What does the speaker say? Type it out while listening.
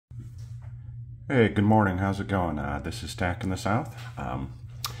Hey, good morning. How's it going? This is Stack in the South.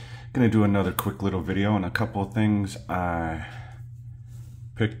 Gonna do another quick little video on a couple of things I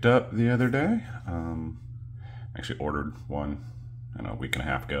picked up the other day. Actually ordered one, I don't know, a week and a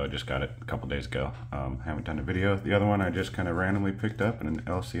half ago. I just got it a couple days ago. Haven't done a video. The other one I just kind of randomly picked up in an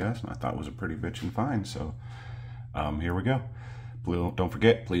LCS and I thought was a pretty bitchin' find. So here we go. Don't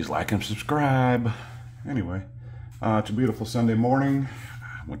forget, please like and subscribe. Anyway, it's a beautiful Sunday morning.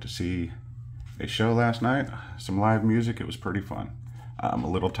 I went to see a show last night, some live music. It was pretty fun. I'm a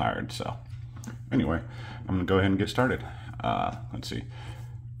little tired, so anyway, I'm gonna go ahead and get started. Let's see.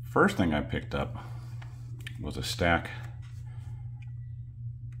 First thing I picked up was a stack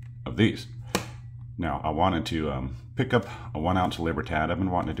of these. Now, I wanted to pick up a 1 ounce Libertad. I've been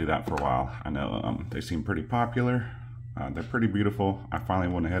wanting to do that for a while. I know they seem pretty popular. They're pretty beautiful. I finally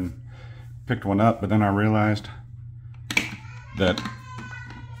went ahead and picked one up, but then I realized that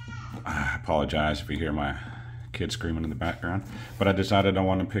I apologize if you hear my kids screaming in the background, but I decided I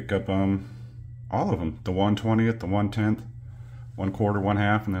want to pick up all of them, the 1/20th, the 1/10th, 1/4,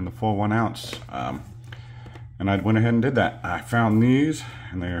 1/2, and then the full 1 ounce. And I went ahead and did that. I found these,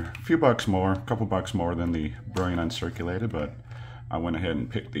 and they're a few bucks more, a couple bucks more than the Brilliant Uncirculated, but I went ahead and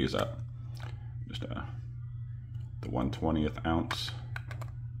picked these up. Just the 1/20th ounce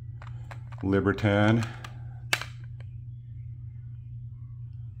Libertad.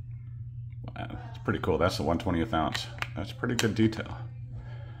 It's pretty cool. That's the 1/20th ounce. That's pretty good detail.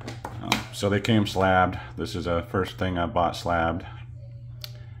 So they came slabbed. This is the first thing I bought slabbed.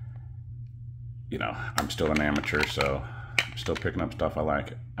 You know, I'm still an amateur, so I'm still picking up stuff I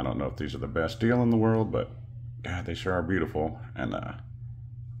like. I don't know if these are the best deal in the world, but God, they sure are beautiful. And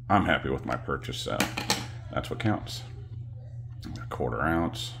I'm happy with my purchase, so that's what counts. A 1/4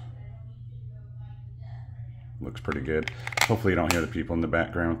 ounce. Looks pretty good. Hopefully you don't hear the people in the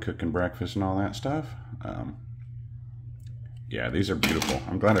background cooking breakfast and all that stuff. Yeah, these are beautiful.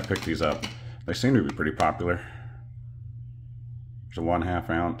 I'm glad I picked these up. They seem to be pretty popular. There's a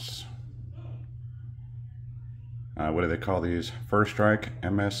 1/2 ounce. What do they call these? First Strike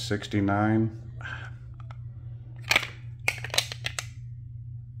MS69.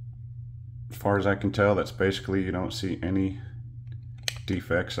 As far as I can tell, that's basically, you don't see any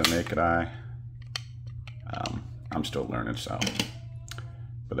defects on naked eye. I'm still learning, so.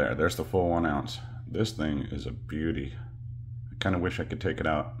 But there's the full 1 ounce. This thing is a beauty. I kind of wish I could take it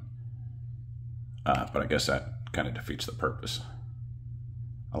out, but I guess that kind of defeats the purpose.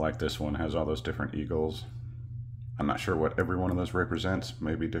 I like this one. It has all those different eagles. I'm not sure what every one of those represents.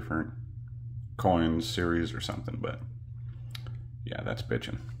 Maybe different coins, series, or something, but yeah, that's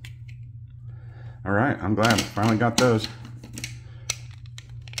bitchin'. All right, I'm glad I finally got those.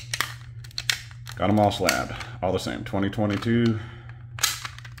 Got them all slabbed, all the same, 2022.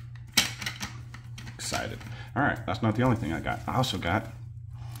 Excited. All right, that's not the only thing I got. I also got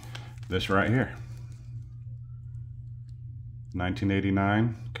this right here.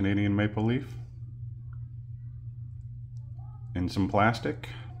 1989 Canadian maple leaf in some plastic.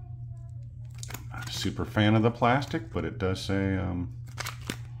 Not a super fan of the plastic, but it does say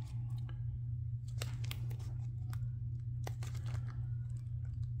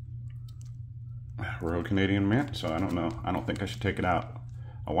Royal Canadian Mint, so I don't know. I don't think I should take it out.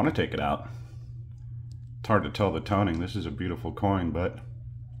 I want to take it out. It's hard to tell the toning. This is a beautiful coin, but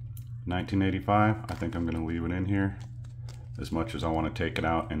 1985, I think I'm going to leave it in here as much as I want to take it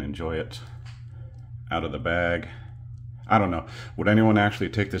out and enjoy it out of the bag. I don't know. Would anyone actually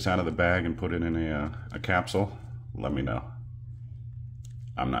take this out of the bag and put it in a capsule? Let me know.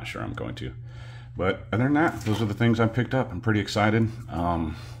 I'm not sure I'm going to. But other than that, those are the things I picked up. I'm pretty excited.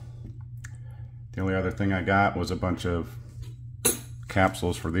 The only other thing I got was a bunch of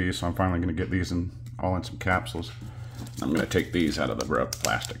capsules for these, so I'm finally going to get these all in some capsules. I'm going to take these out of the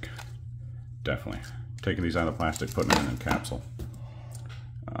plastic. Definitely. Taking these out of the plastic, putting them in a capsule.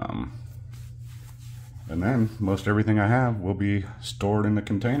 And then most everything I have will be stored in the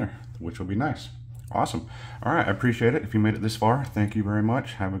container, which will be nice. Awesome. All right, I appreciate it. If you made it this far, thank you very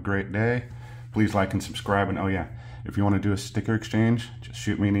much. Have a great day. Please like and subscribe. And oh yeah, if you want to do a sticker exchange, just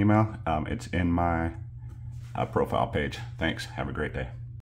shoot me an email. It's in my profile page. Thanks. Have a great day.